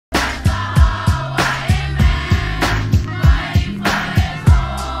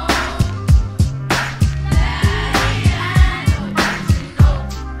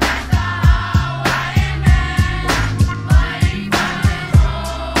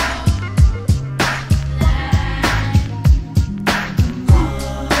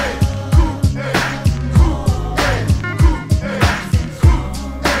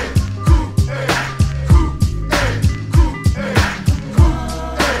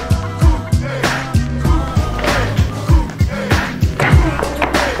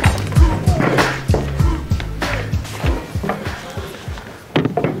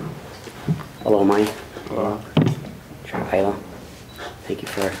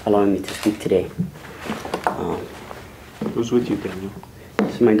allowing me to speak today. Who's with you, Daniel?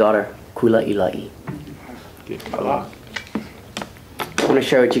 This is my daughter, Kula Ilai. Okay. I want to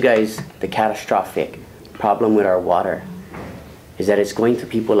share with you guys the catastrophic problem with our water is that it's going to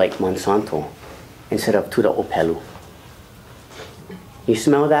people like Monsanto instead of to the Opelu. You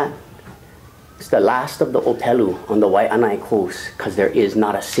smell that? It's the last of the Opelu on the Waianae coast because there is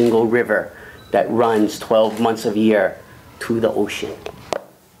not a single river that runs 12 months of year to the ocean.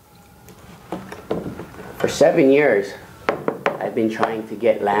 For 7 years, I've been trying to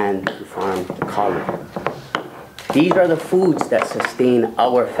get land to farm kalu. These are the foods that sustain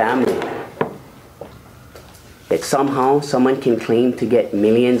our family. That somehow someone can claim to get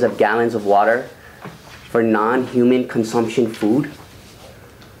millions of gallons of water for non-human consumption food.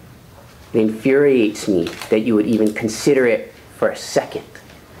 It infuriates me that you would even consider it for a second.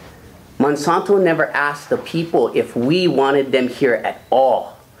 Monsanto never asked the people if we wanted them here at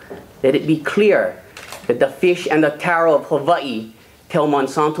all. Let it be clear that the fish and the taro of Hawaii tell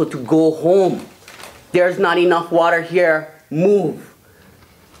Monsanto to go home. There's not enough water here, move.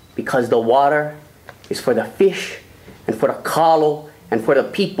 Because the water is for the fish and for the kalo and for the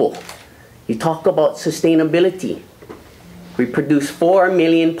people. You talk about sustainability. We produce 4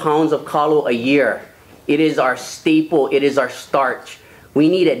 million pounds of kalo a year. It is our staple, it is our starch. We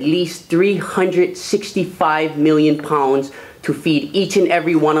need at least 365 million pounds to feed each and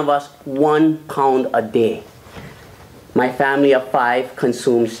every one of us 1 pound a day. My family of 5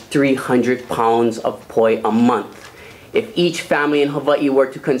 consumes 300 pounds of poi a month. If each family in Hawaii were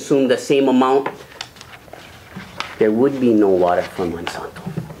to consume the same amount, there would be no water from Monsanto,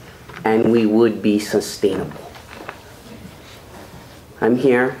 and we would be sustainable. I'm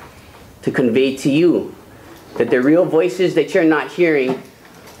here to convey to you that the real voices that you're not hearing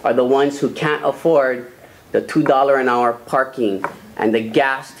are the ones who can't afford the $2 an hour parking and the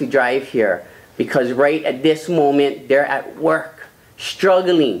gas to drive here, because right at this moment they're at work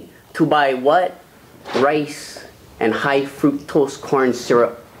struggling to buy what? Rice and high fructose corn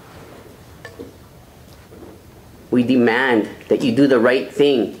syrup. We demand that you do the right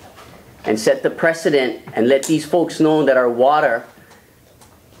thing and set the precedent and let these folks know that our water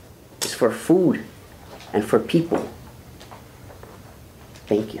is for food and for people.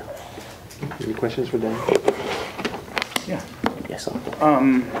 Thank you. Any questions for Dan? Yeah. Yes, sir.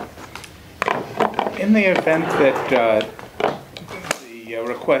 In the event that the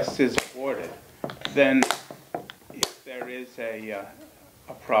request is aborted, then if there is a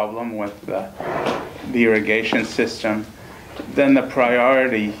problem with the irrigation system, then the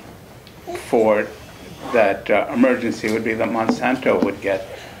priority for that emergency would be that Monsanto would get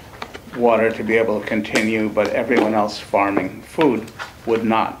water to be able to continue, but everyone else farming food would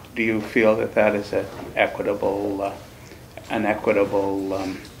not. Do you feel that that is an equitable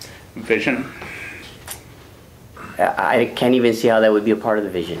vision? I can't even see how that would be a part of the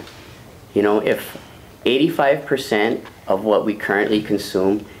vision. You know, if 85% of what we currently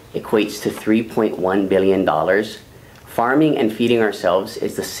consume equates to $3.1 billion, farming and feeding ourselves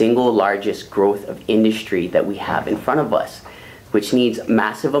is the single largest growth of industry that we have in front of us, which needs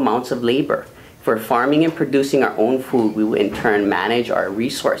massive amounts of labor. For farming and producing our own food, we will in turn manage our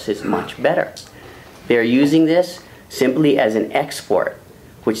resources much better. They are using this simply as an export,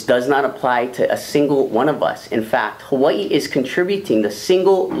 which does not apply to a single one of us. In fact, Hawaii is contributing the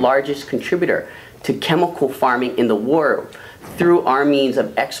single largest contributor to chemical farming in the world through our means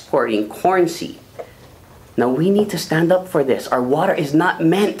of exporting corn seed. Now we need to stand up for this. Our water is not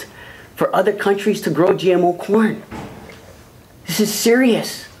meant for other countries to grow GMO corn. This is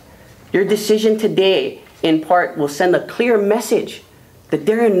serious. Your decision today, in part, will send a clear message that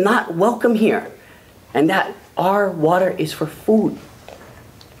they're not welcome here and that our water is for food.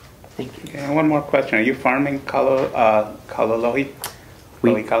 Thank you. Okay, one more question. Are you farming kalalohi?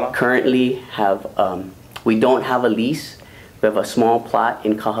 We currently have, we don't have a lease. We have a small plot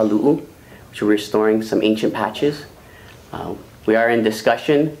in Honolulu, which we're restoring some ancient patches. We are in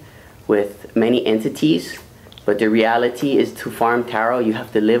discussion with many entities, but the reality is to farm taro, you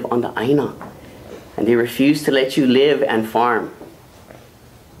have to live on the aina. And they refuse to let you live and farm.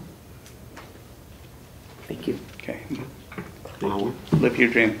 Thank you. Okay. Mahalo. Live your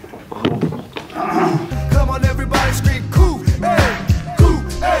dream. Come on, everybody, scream, cool, hey,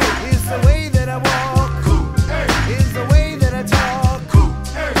 it's the way that I walk, cool, hey, it's the way that I talk, cool,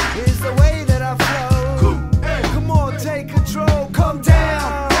 hey, it's the way that I flow, cool, hey, come on, take control, come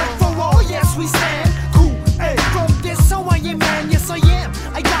down, for all, yes, we stand, cool, hey, from this, so I am, man, yes, I am,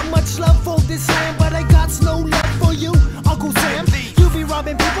 I got much love for this land, but I got no love for you, Uncle Sam, you be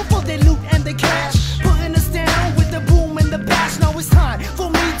robbing people for their loot and the cash, putting us down with the boom and the bash, now it's time for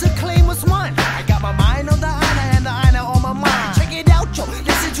me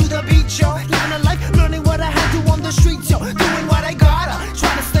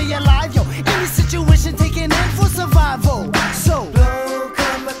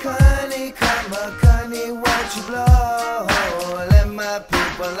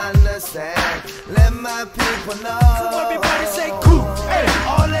enough.